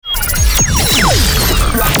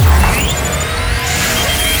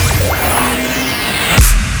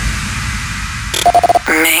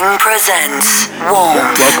Ming presents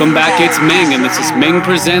Warmth. Welcome back, it's Ming, and this is Ming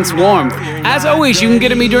Presents Warmth. As always, you can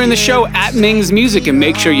get at me during the show at Ming's Music, and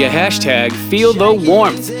make sure you hashtag Feel the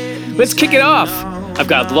Warmth. Let's kick it off. I've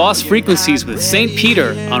got Lost Frequencies with St. Peter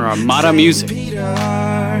on Armada Music.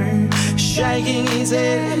 Shaking his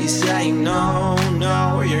head, he's saying no,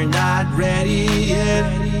 no, you're not ready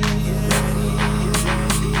yet.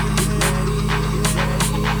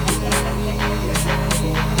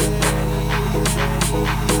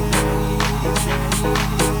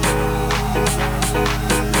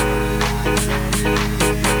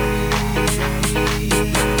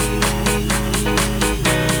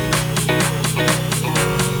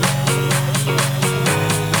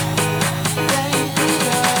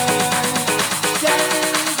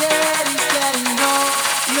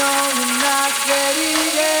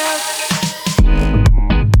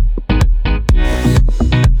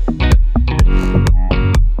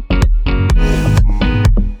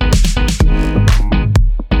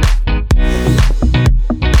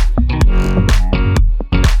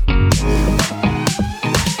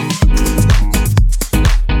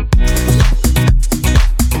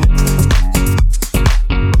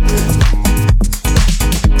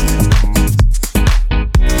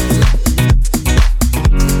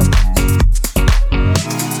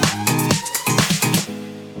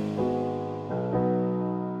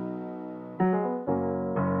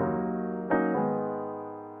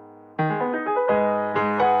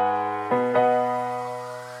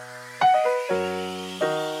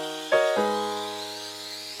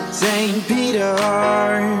 St. Peter,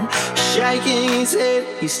 shaking his head,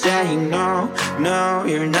 he's saying no, no,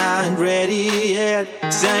 you're not ready yet.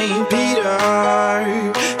 St.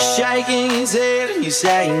 Peter, shaking his head, he's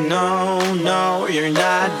saying no, no, you're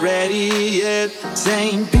not ready yet.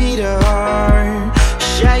 St. Peter,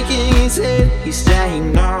 shaking his head, he's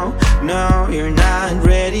saying no, no, you're not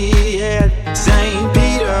ready yet. St.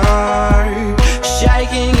 Peter,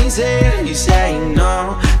 shaking his head, he's saying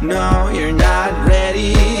no, no, you're not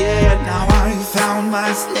ready yet. Now I found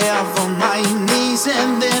myself on my knees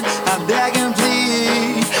and then I beg and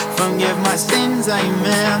plead. Forgive my sins,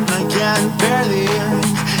 amen. I can't bear this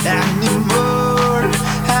anymore.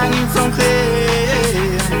 Hanging from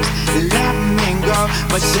cliffs, let me go.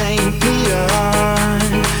 But St. Peter,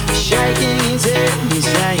 shaking his head, he's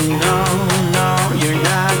saying no, no, you're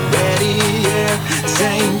not ready yet.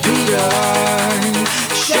 St. Peter,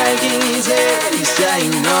 shaking his head, he's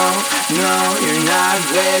saying no, no, you're not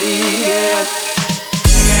ready yet.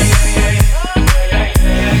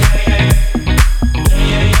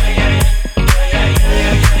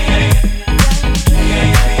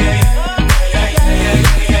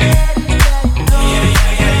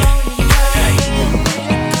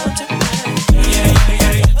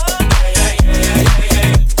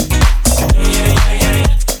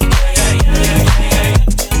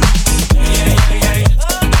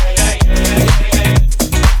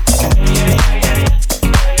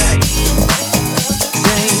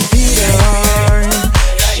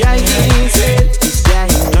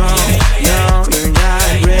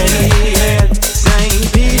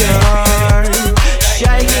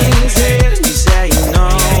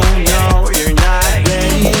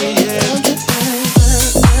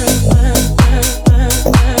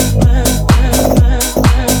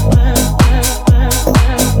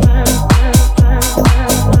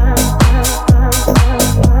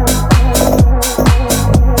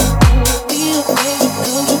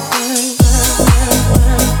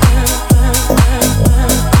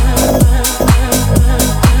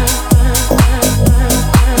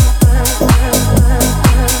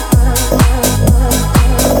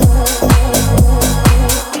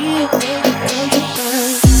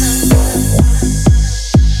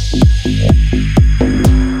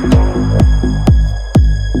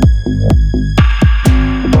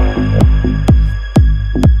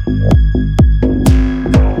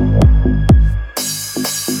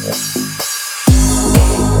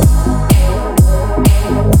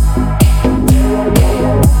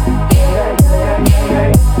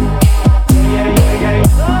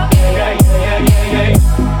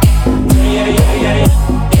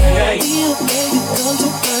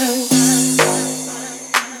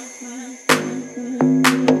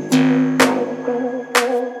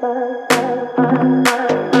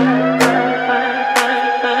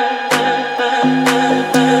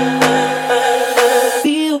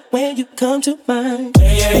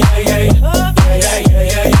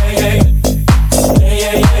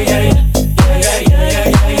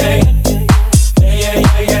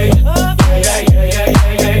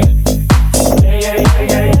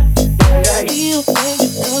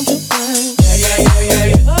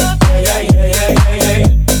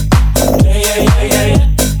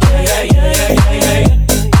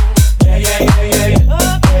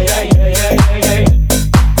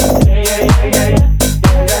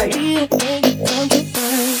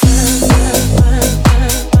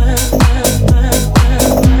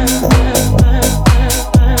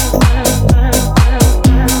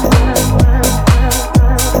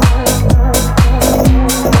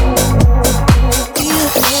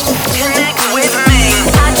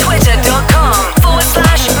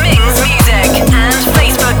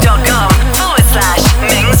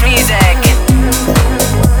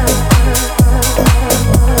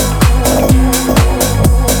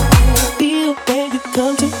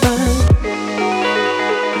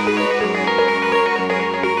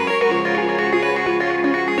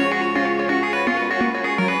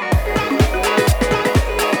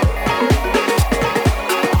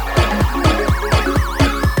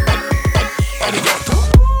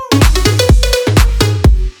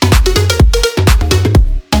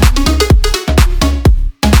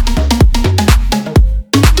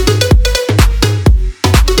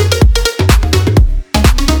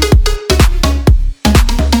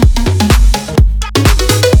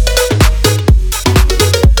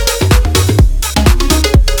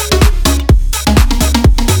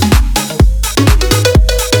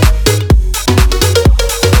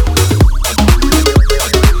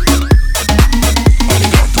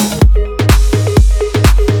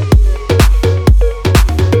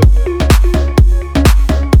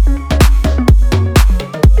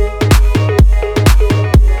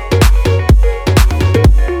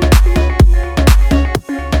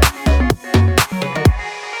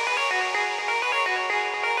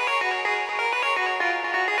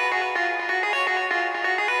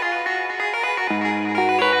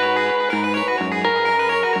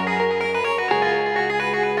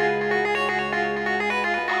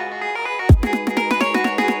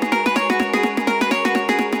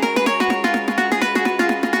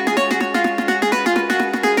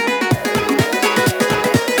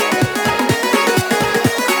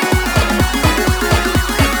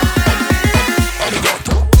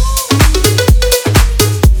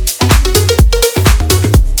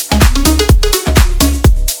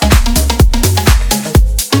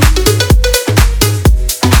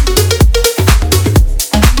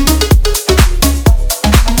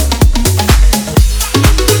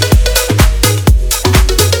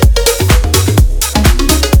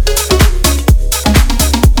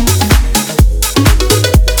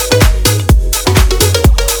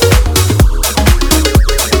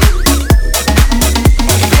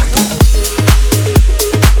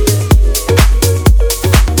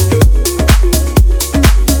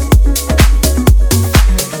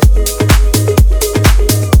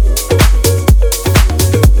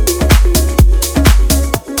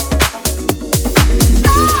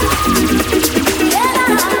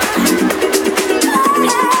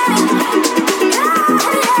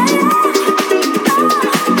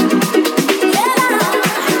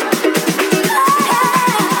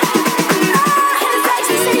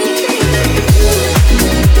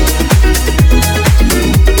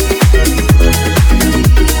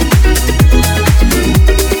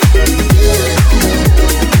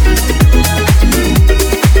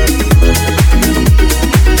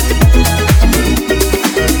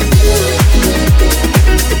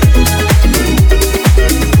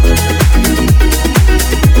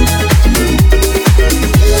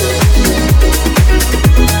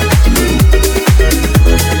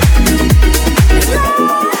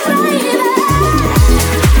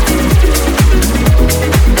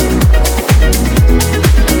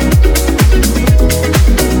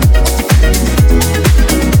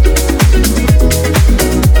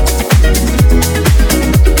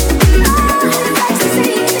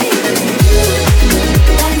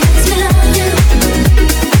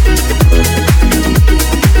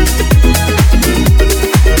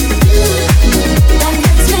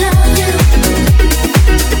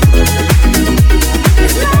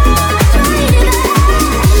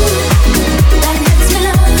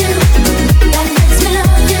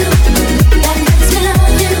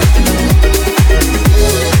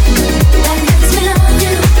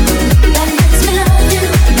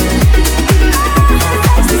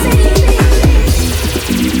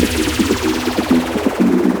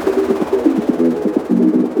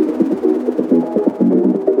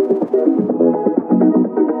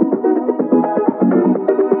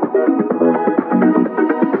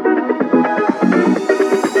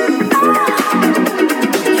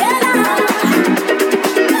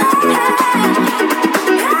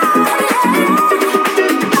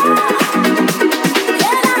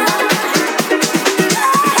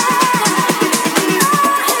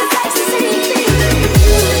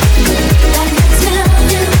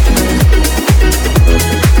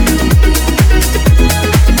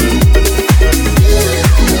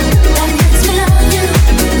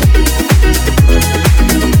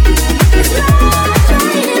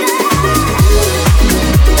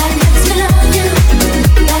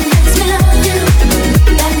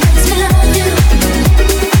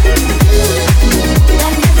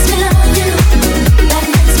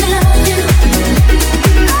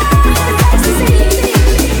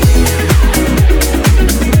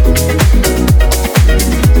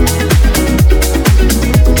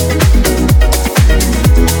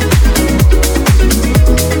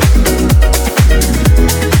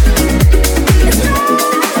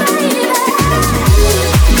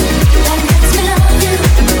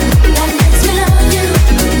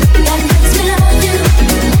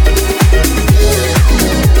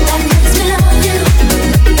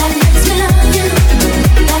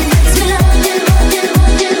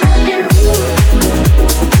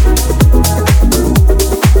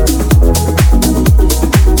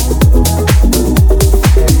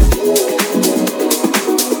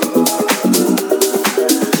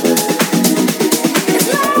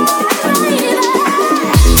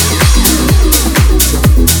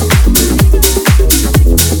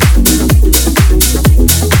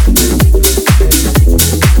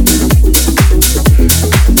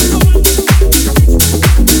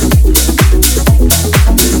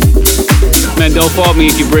 Don't fault me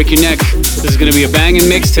if you break your neck. This is gonna be a banging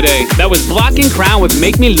mix today. That was Blocking Crown with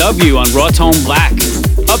Make Me Love You on Raw Tone Black.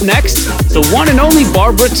 Up next, the one and only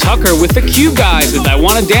Barbara Tucker with the Cube Guys with I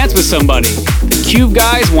Wanna Dance With Somebody. The Cube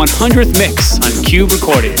Guys 100th mix on Cube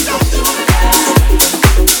Recordings.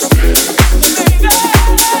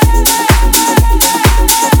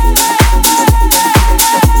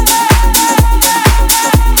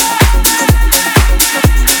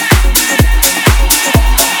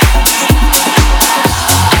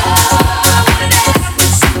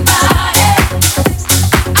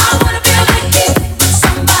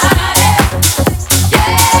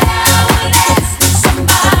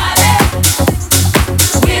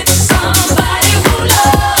 Somebody who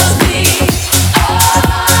loves me.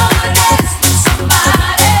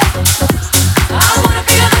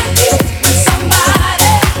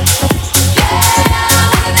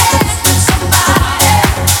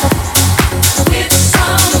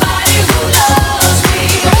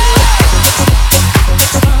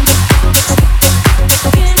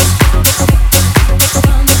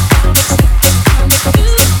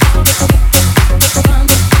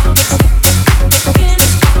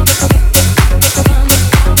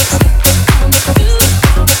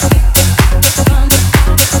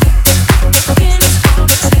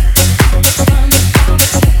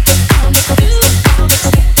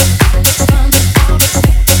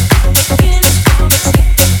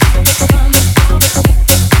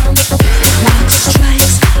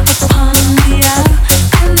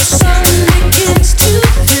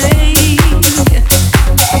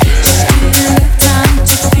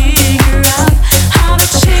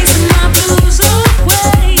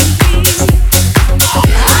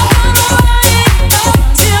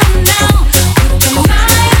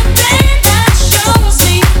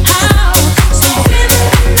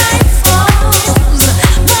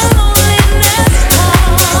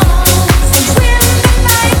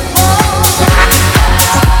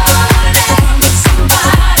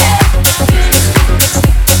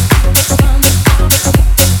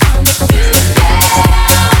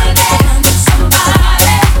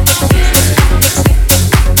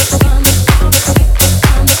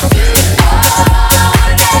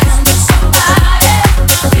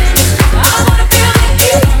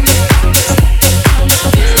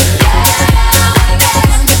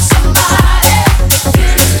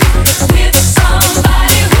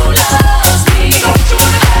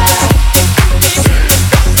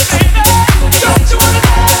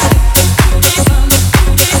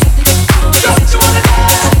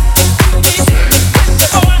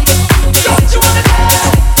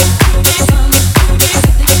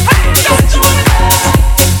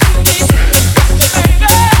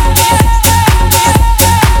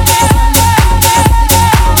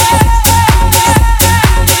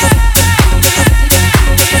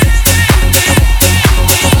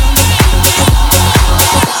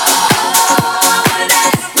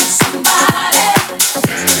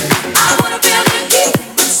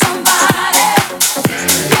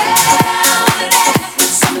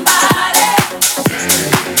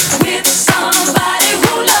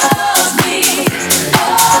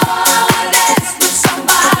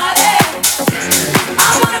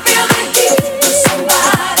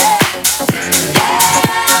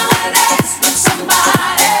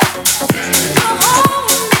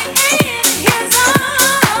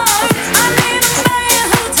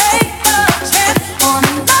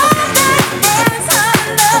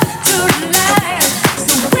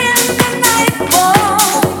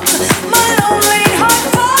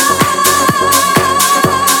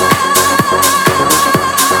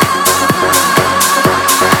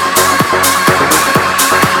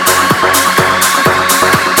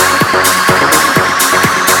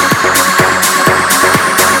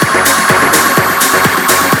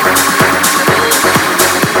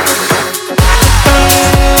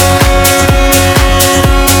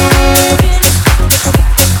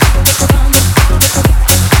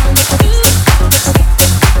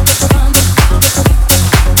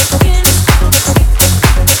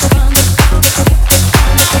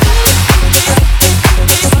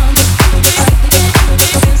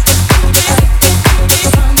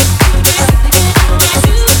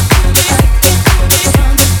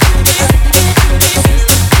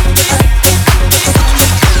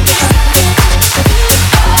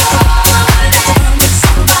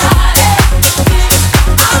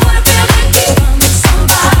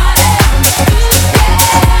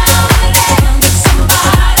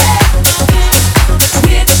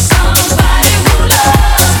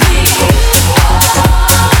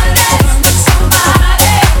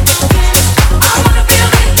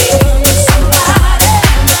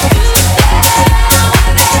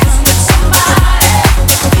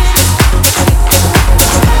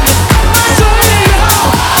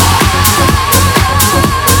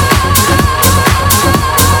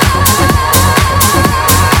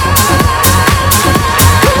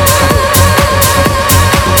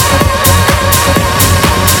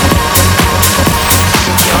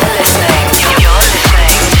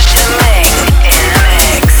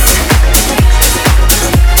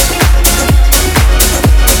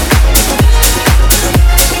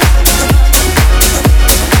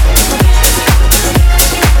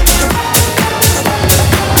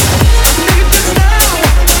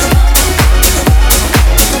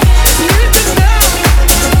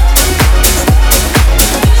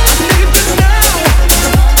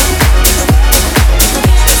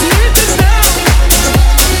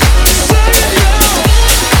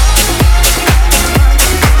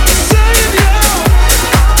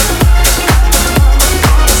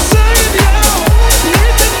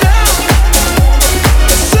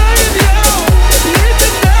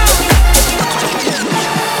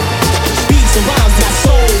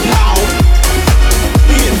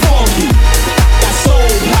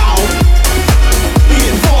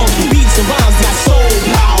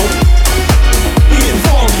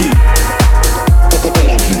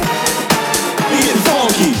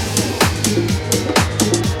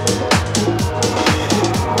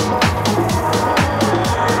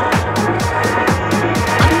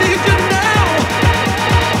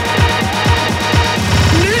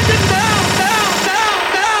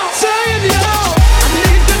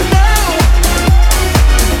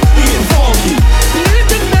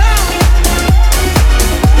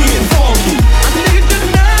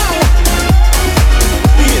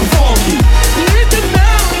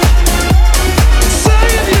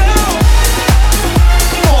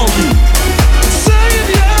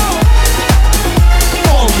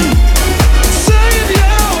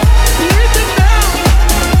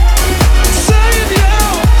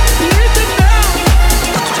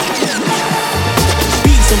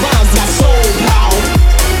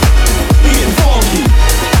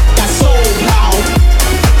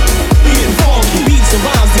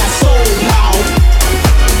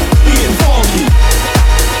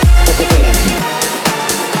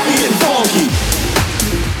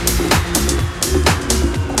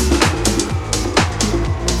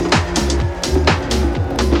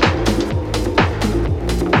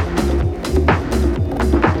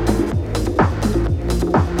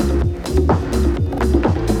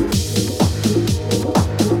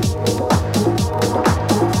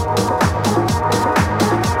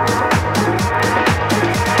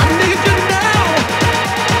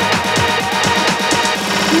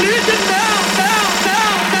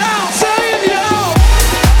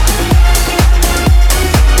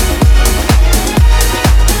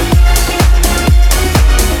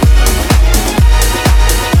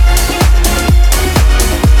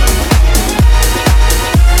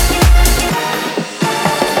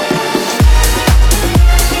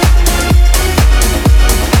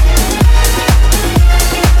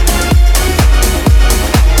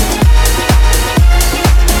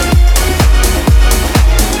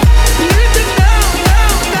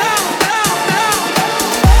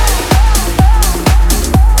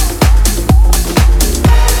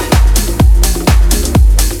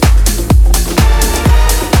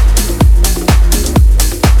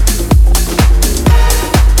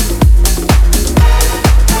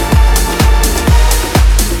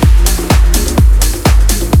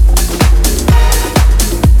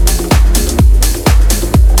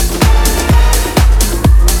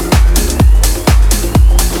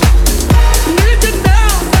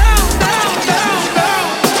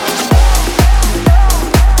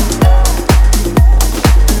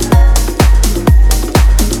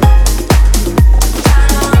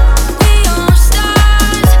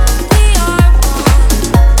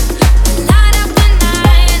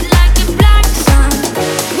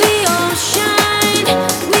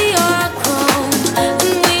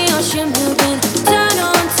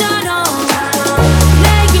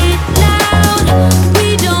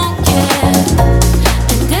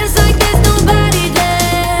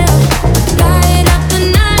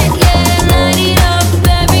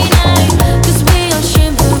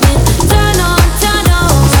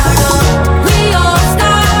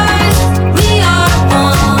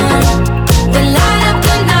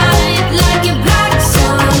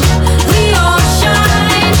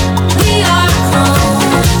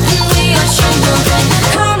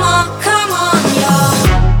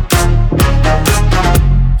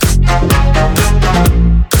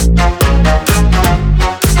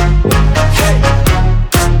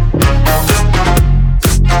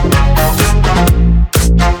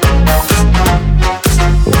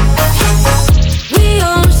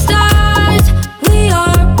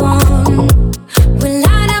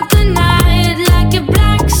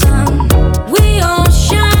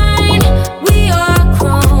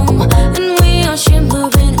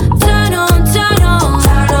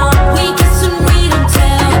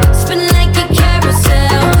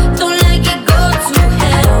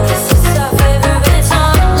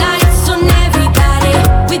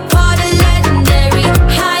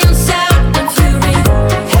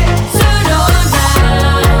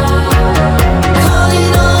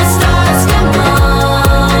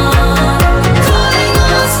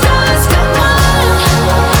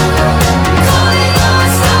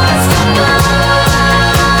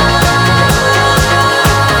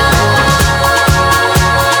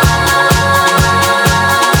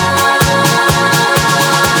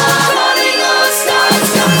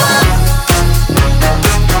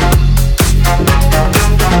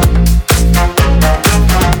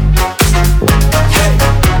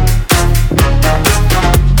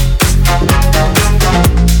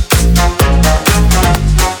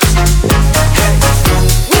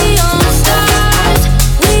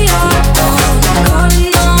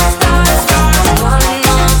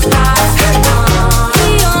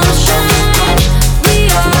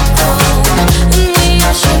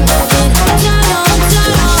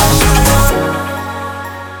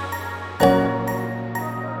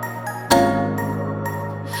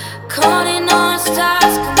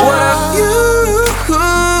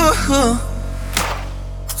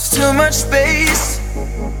 too much space.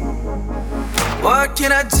 What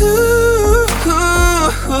can I do?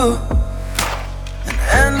 An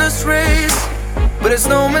endless race, but it's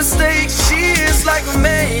no mistake. She is like a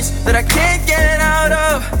maze that I can't get out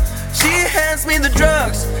of. She hands me the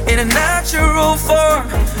drugs in a natural form,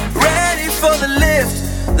 ready for the lift,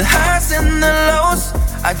 the highs and the lows.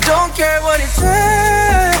 I don't care what it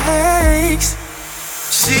takes.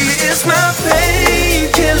 She is my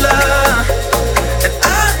painkiller, and I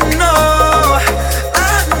know,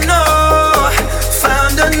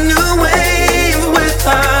 found a new wave with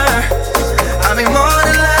her. I'm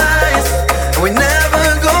immortalized, and we never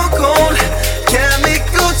go cold.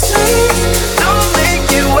 Chemical taste, don't make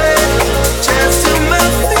it wet. Chance to my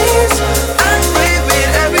face, I crave it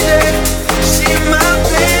every day. She my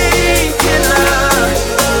painkiller.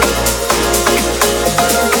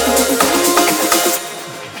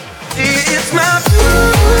 She is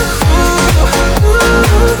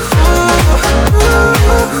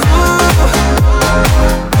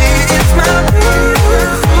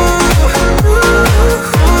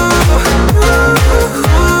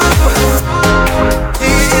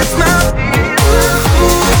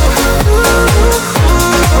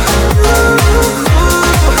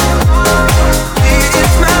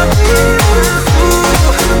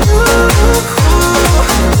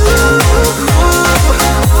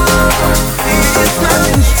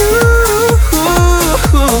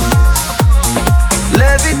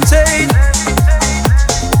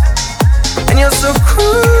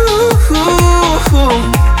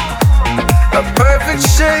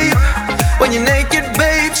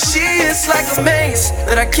She is like a maze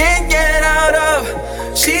that I can't get out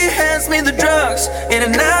of. She hands me the drugs in a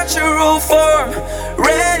natural form,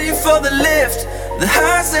 ready for the lift, the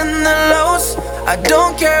highs and the lows. I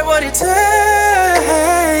don't care what it takes.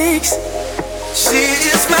 She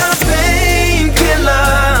is my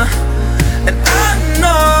painkiller, and I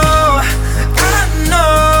know,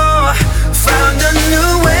 found a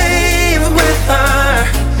new wave with her.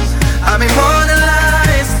 I'm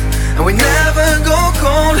immortalized, and we never go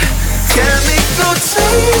cold. Chemical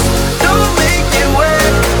taste, don't make it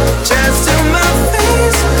wet. Just to my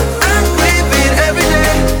face, I crave it every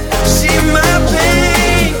day. She my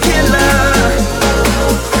painkiller.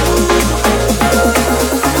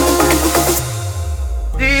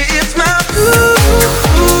 It's my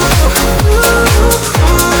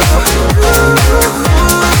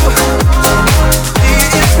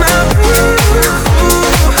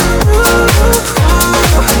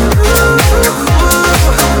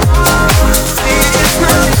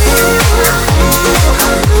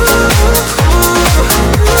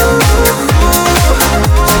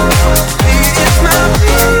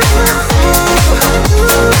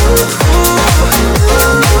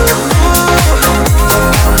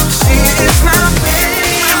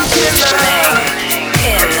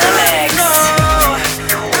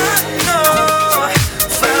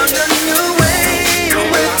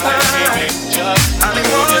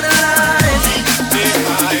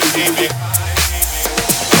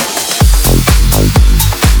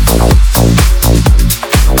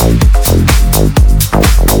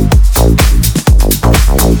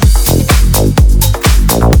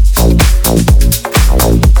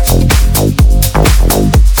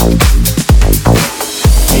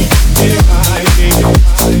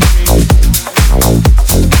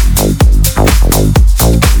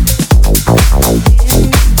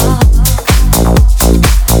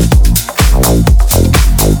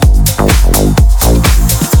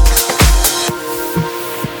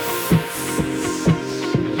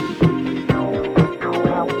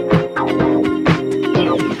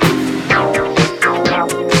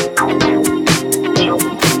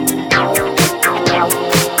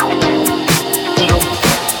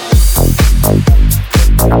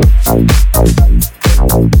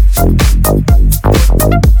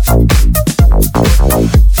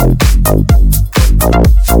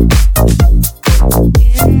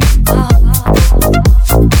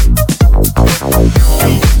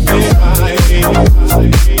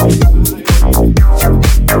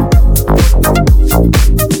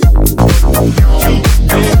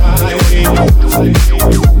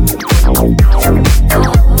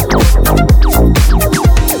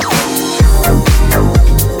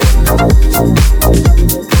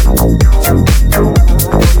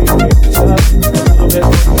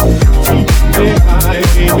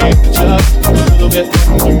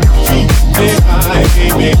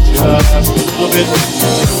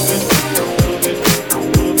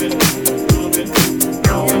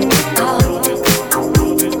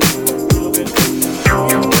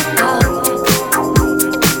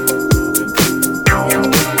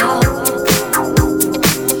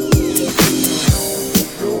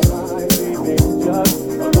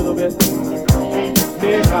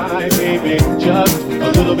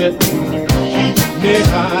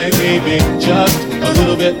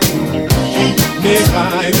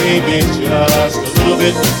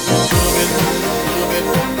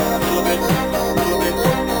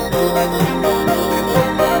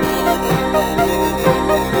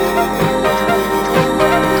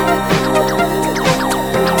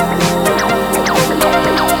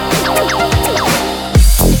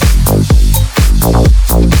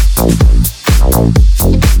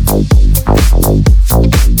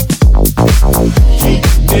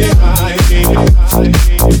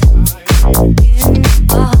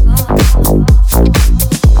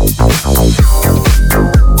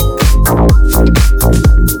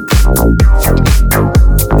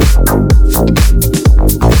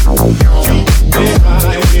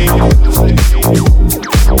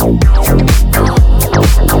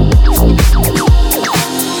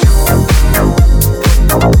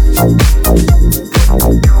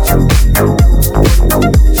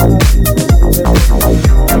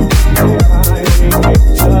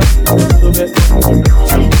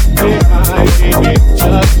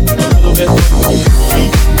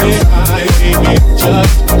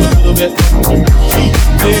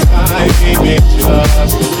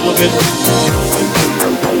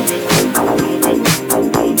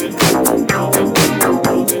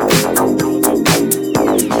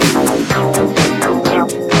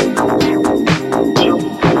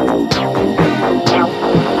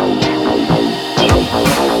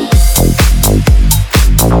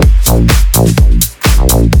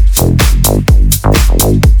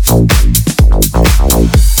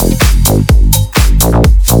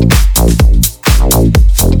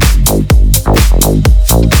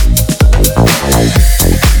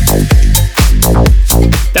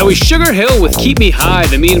was Sugar Hill with Keep Me High,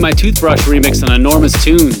 the Me and My Toothbrush remix on Enormous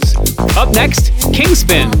Tunes. Up next,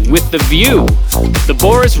 Kingspin with The View, the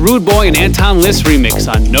Boris Rude Boy and Anton Liss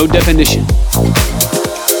remix on No Definition. No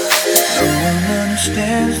one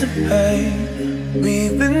understands the pain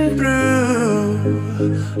we've been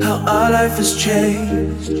through, how our life has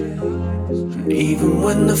changed. And even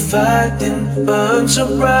when the fire didn't burn so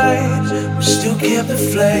bright, we still kept the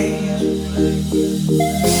flame.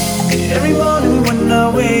 Every morning when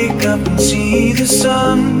I wake up and see the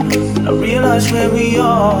sun, I realize where we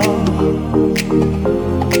are.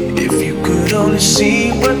 If you could only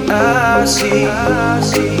see what I see,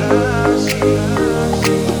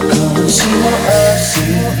 come and see what I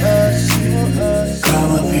see.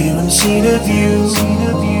 Come up here and see the view.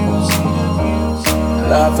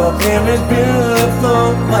 Life up here is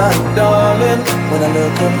beautiful, my darling. When I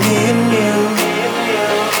look at me and you.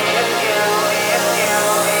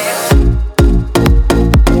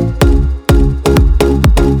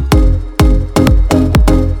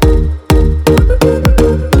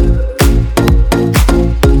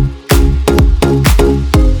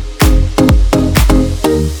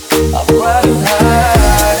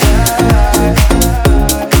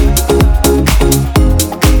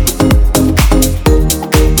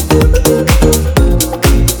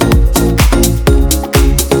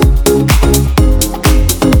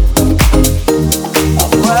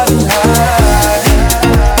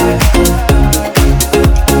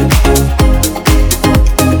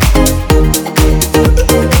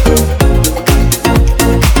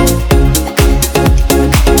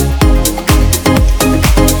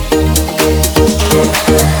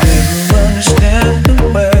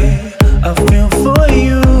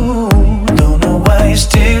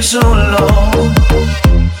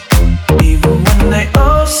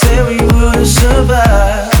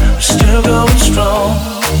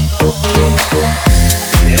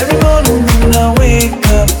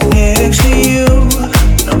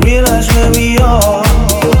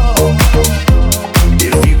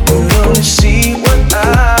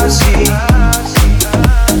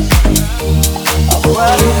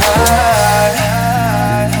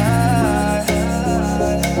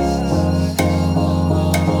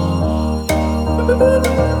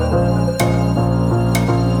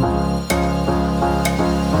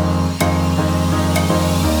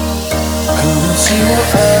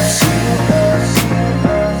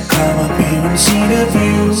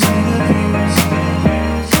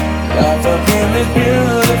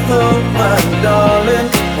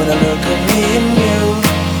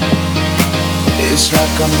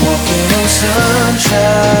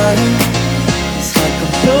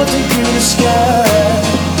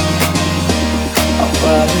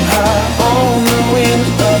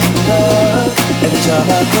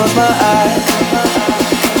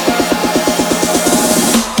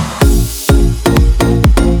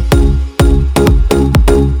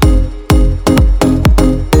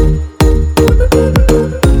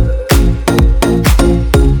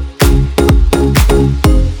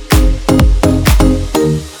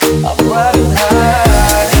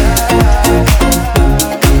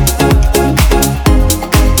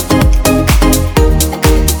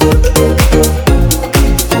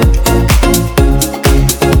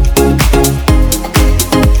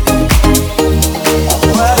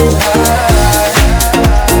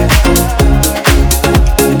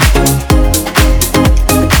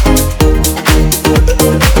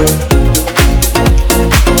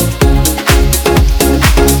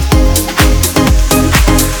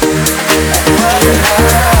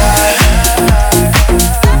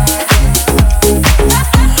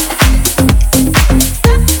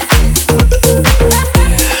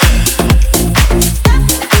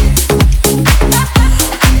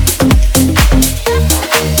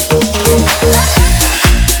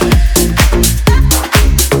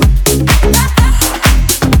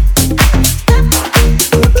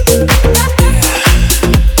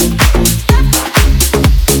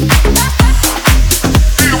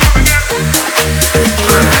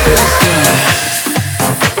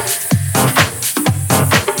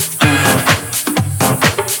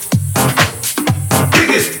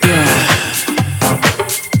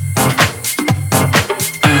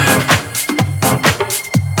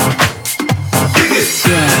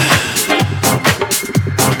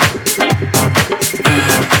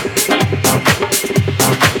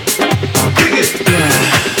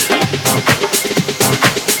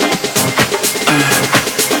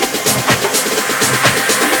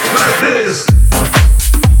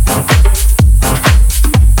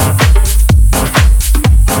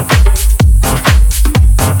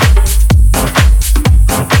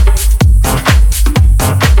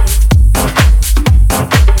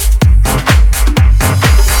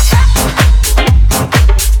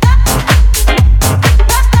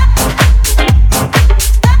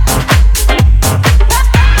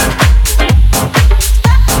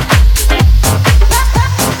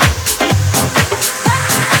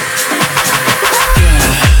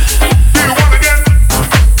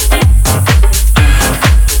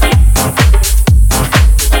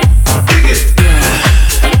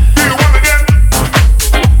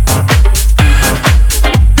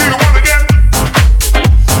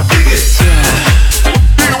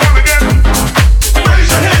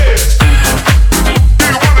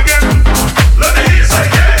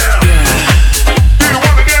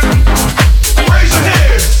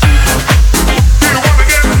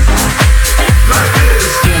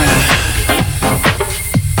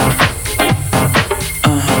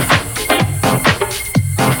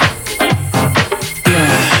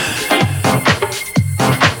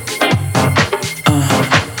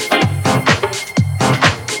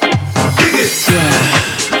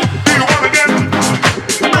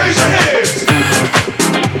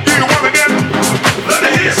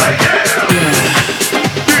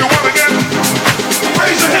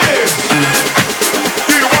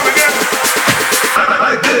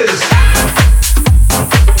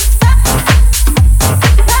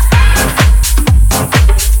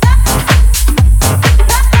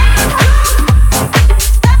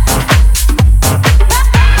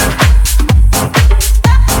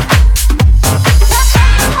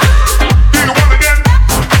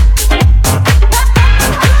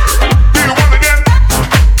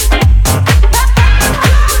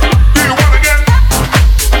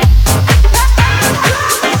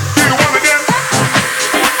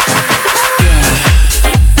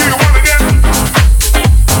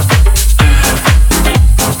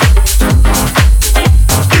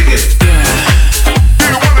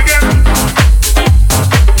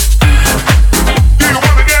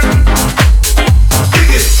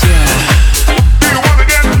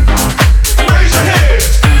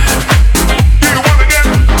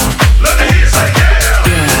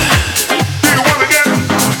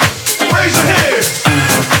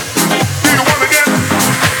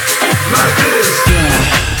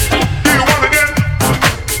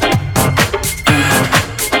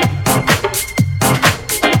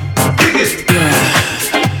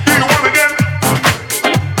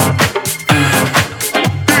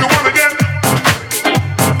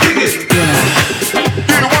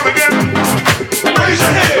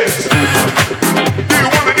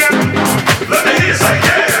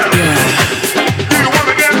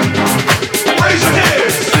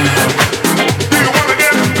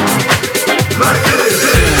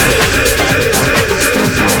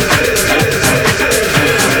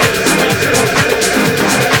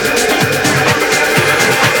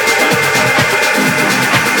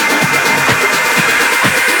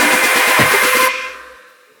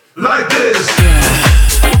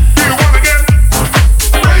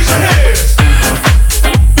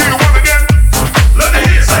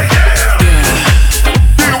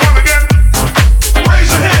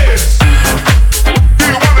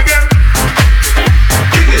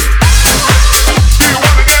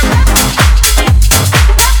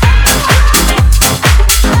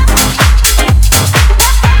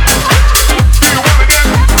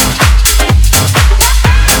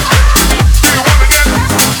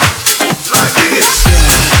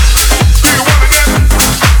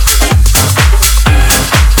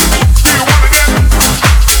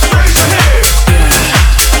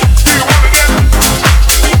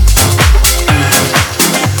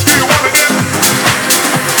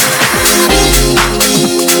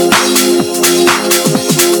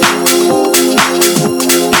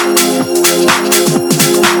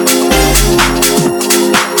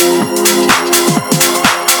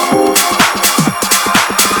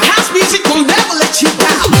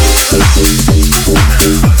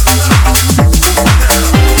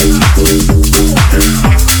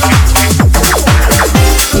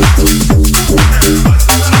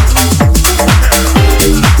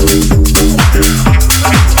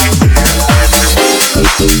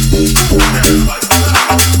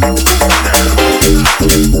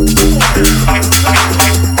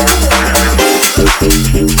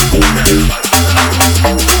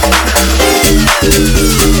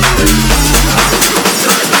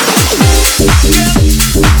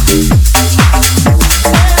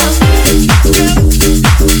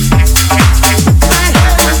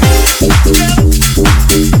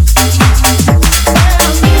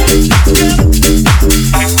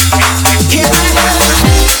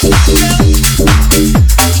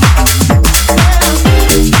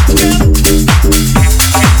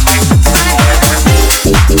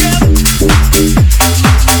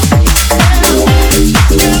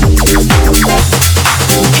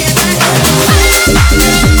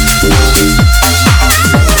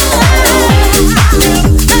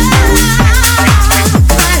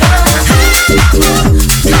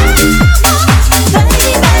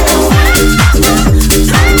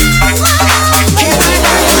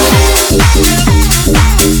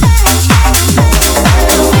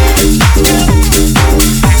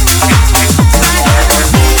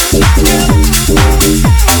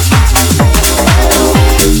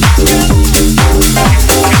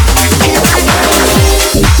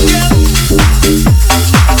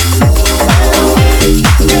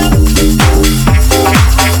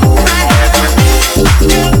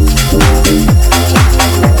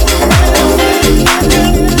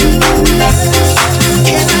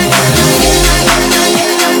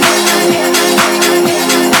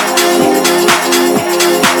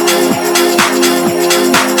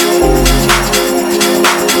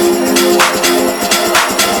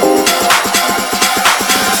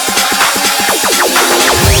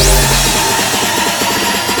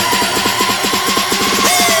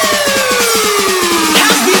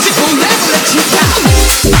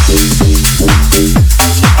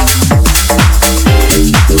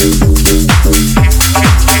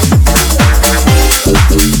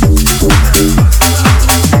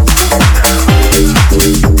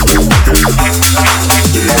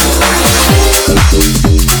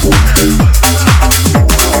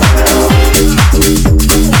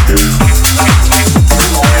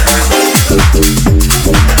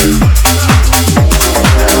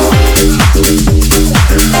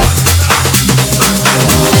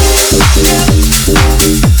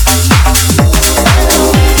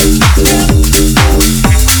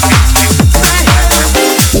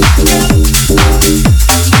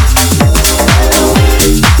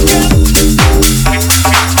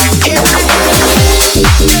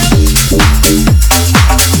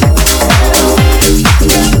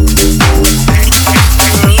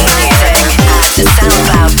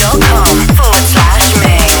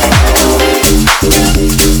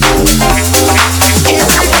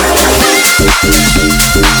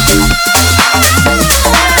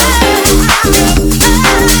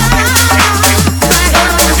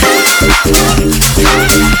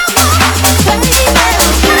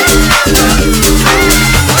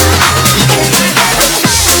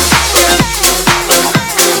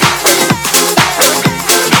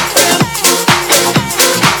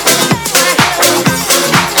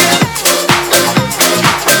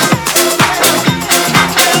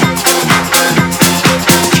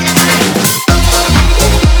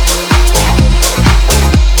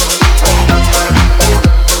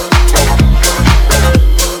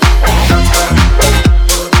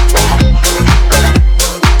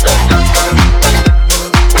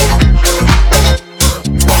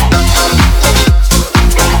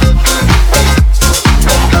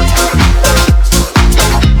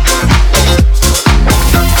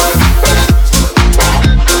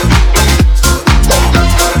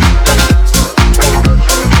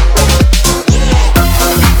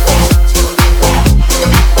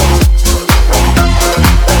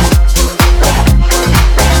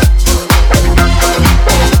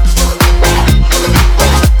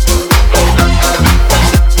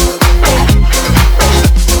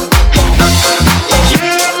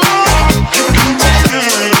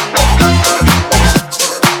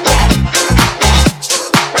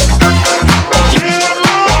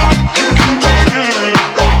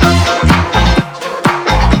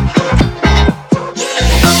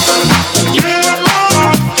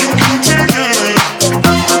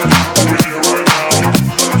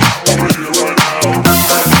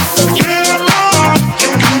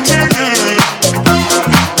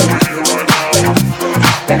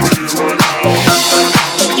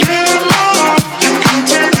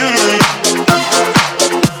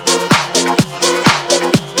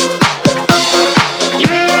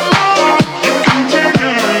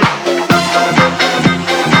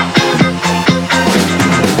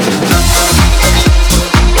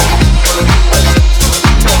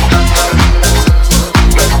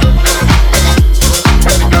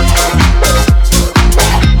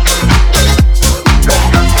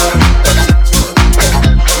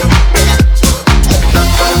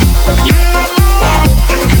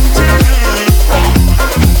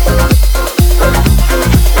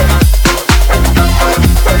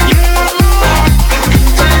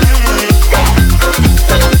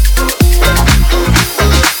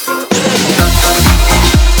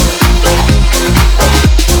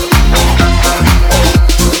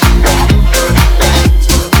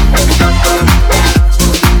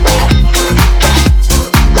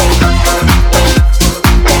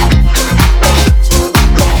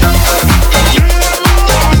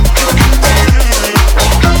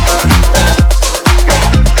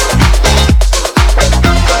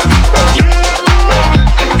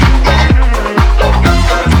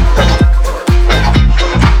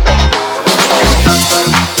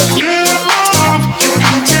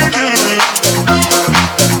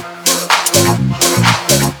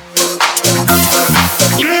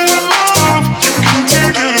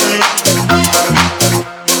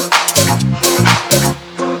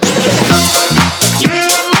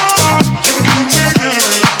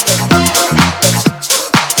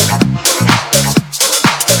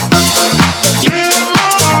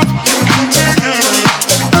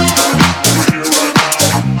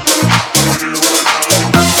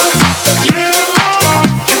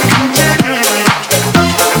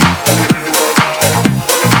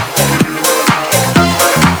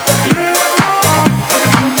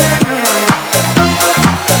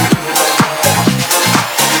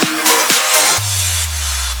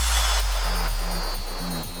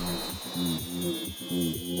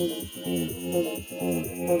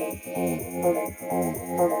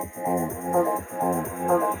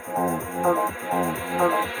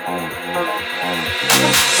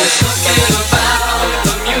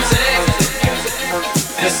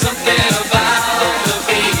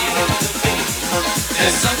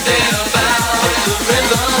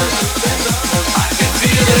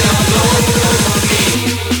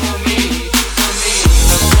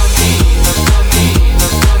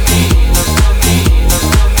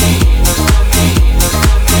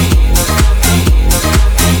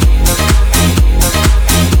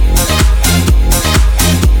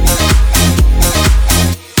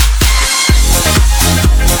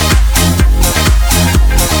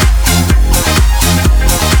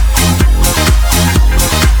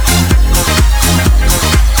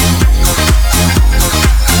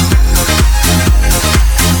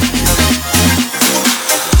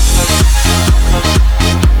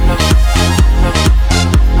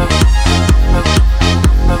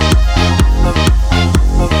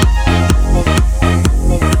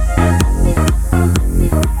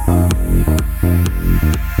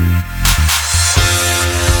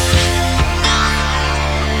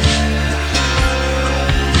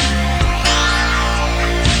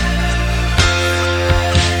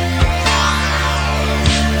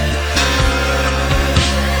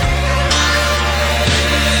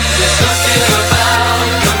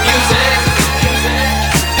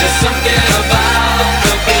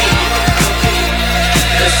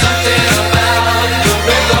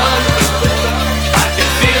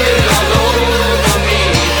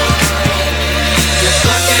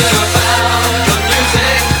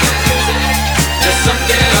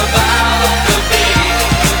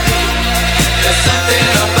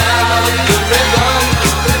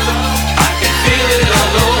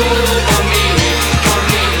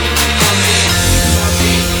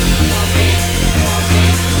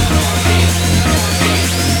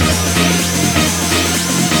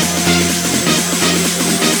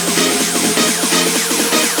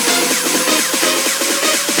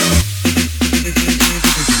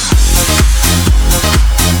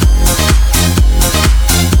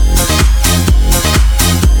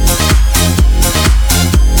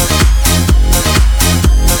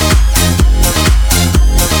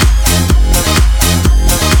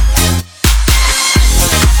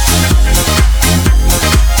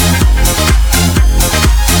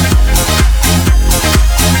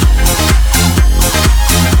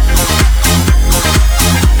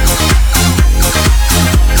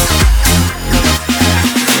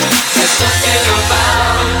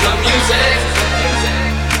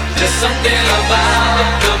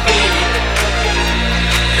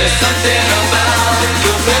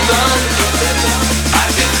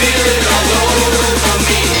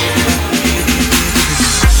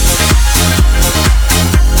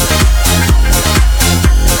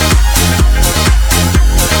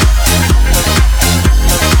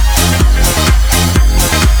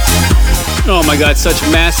 Oh my god, such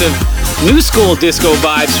massive new school disco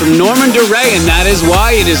vibes from Norman Doray, and that is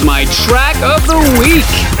why it is my track of the week.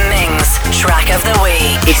 Ming's track of the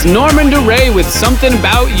week. It's Norman Doray with Something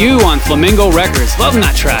About You on Flamingo Records. Loving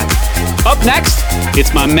that track. Up next,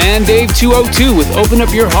 it's my man Dave 202 with Open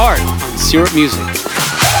Up Your Heart on Syrup Music.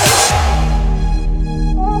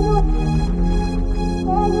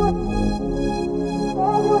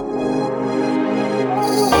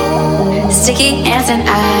 Sticky hands and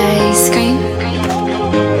ice cream.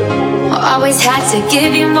 Always had to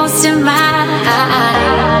give you most of mine.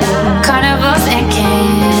 Carnivals and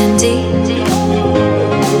candy,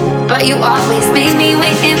 but you always made me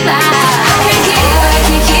wait in line. I can't get you, I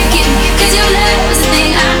can't keep getting, 'cause your love was the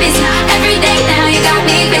thing I'm missing. Every day now you got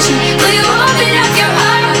me wishing. Will you open up your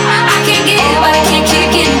heart? I can't get you, I can't keep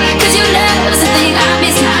getting, 'cause your love was the thing I'm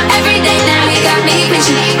missing. Every day now you got me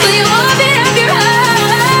wishing. Will you open up your heart?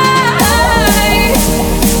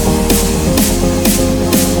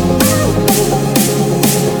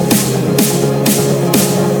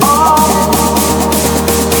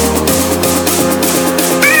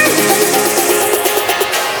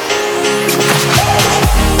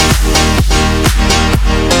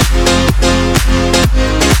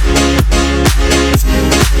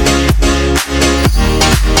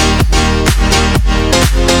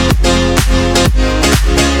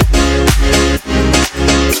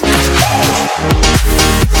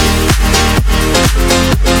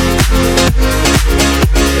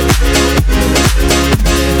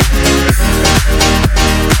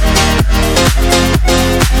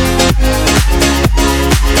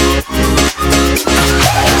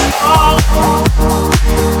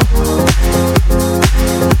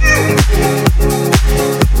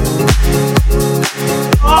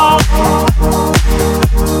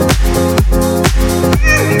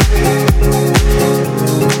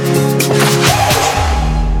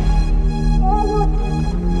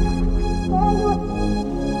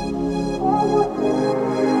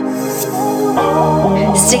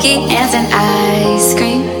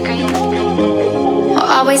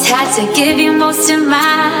 always had to give you most of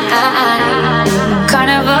my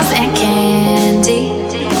carnivals and candy,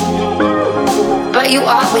 but you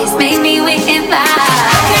always made me wait in line.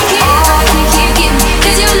 I can't keep giving,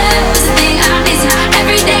 'cause your love was the thing I'm missing.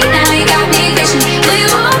 Every day now you got me wishing, will you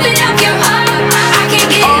open up your heart? I can't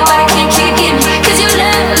get what I can't keep giving, 'cause your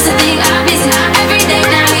love was the thing I'm missing. Every day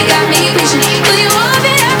now you got me wishing, will you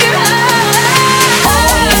open up your heart?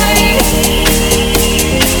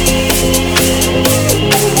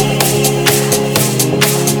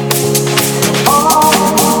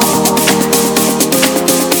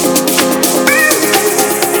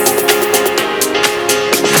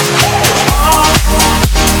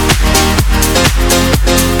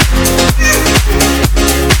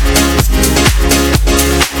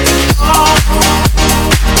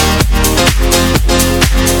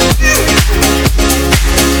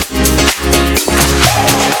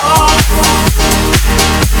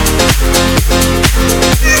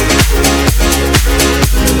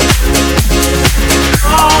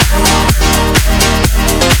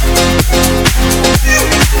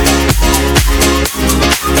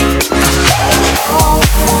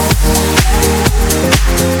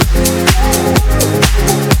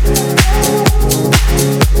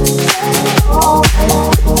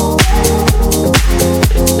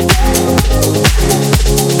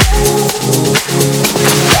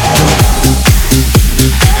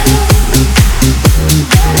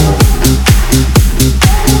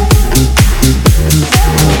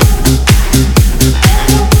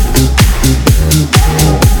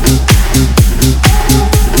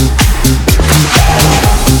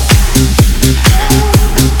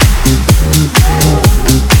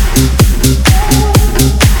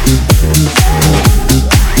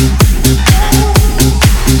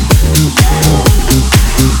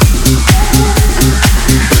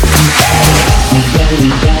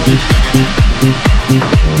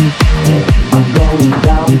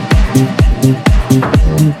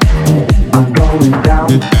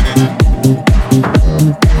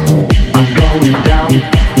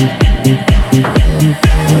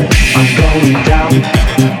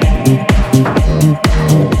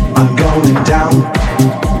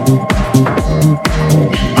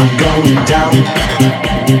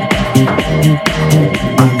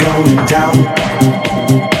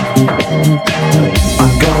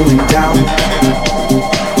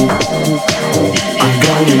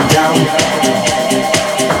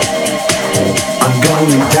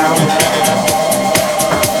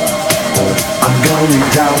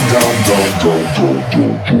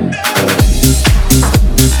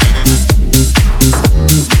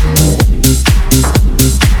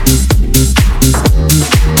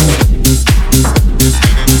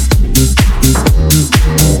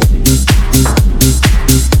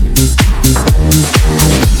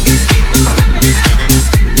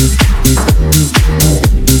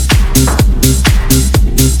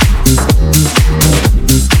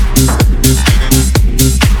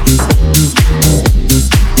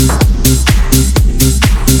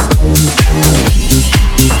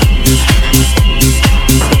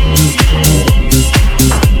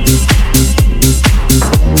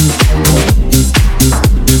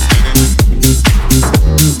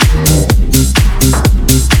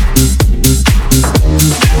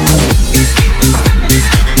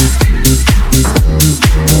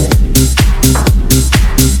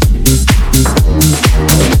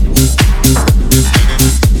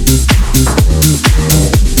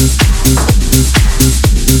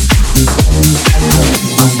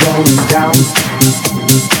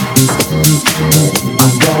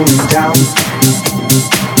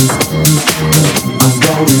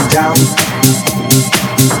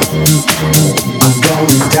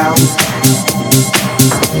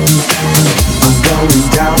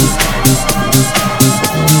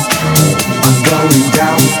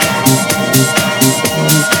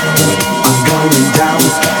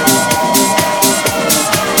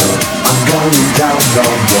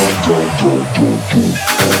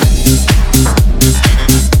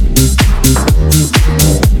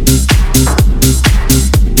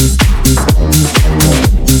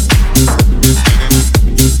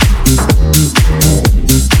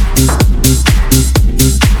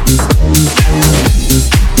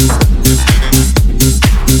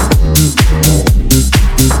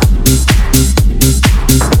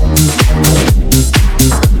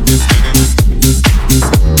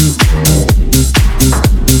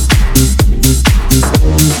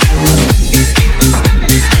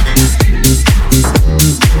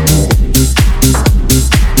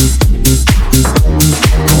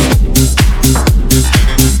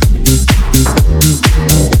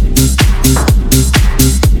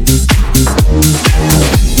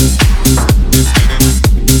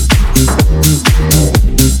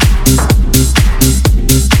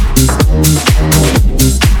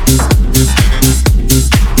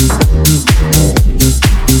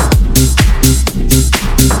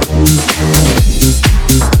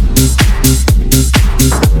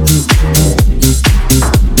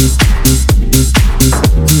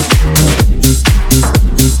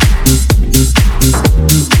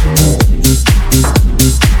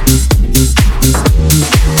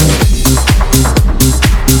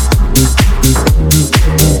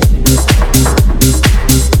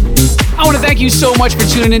 you so much for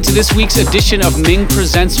tuning into this week's edition of Ming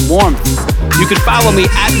Presents Warmth. You can follow me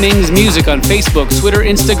at Ming's Music on Facebook, Twitter,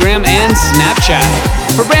 Instagram, and Snapchat.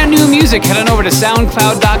 For brand new music, head on over to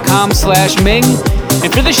soundcloud.com/Ming.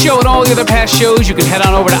 And for this show and all the other past shows, you can head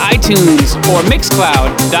on over to iTunes or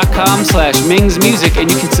mixcloud.com/Ming's Music,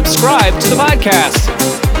 and you can subscribe to the podcast.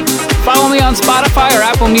 Follow me on Spotify or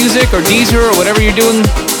Apple Music or Deezer or whatever you're doing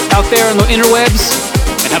out there on the interwebs,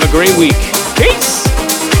 and have a great week. Peace!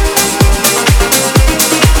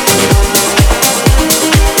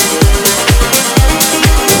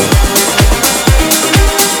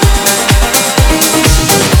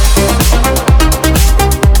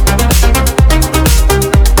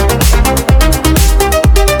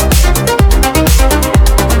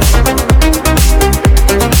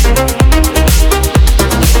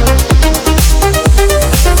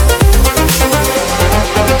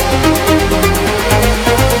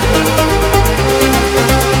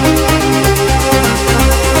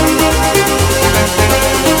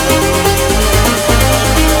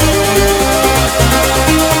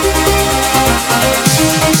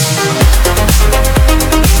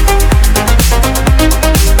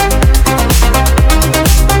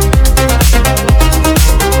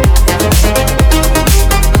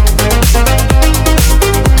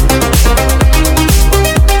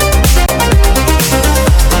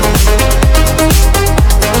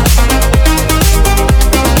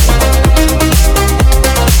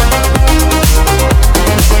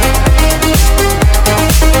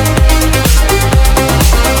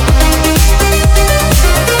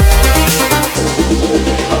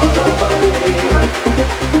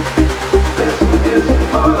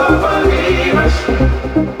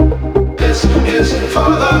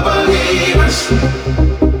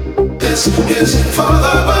 This is for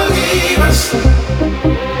the believers.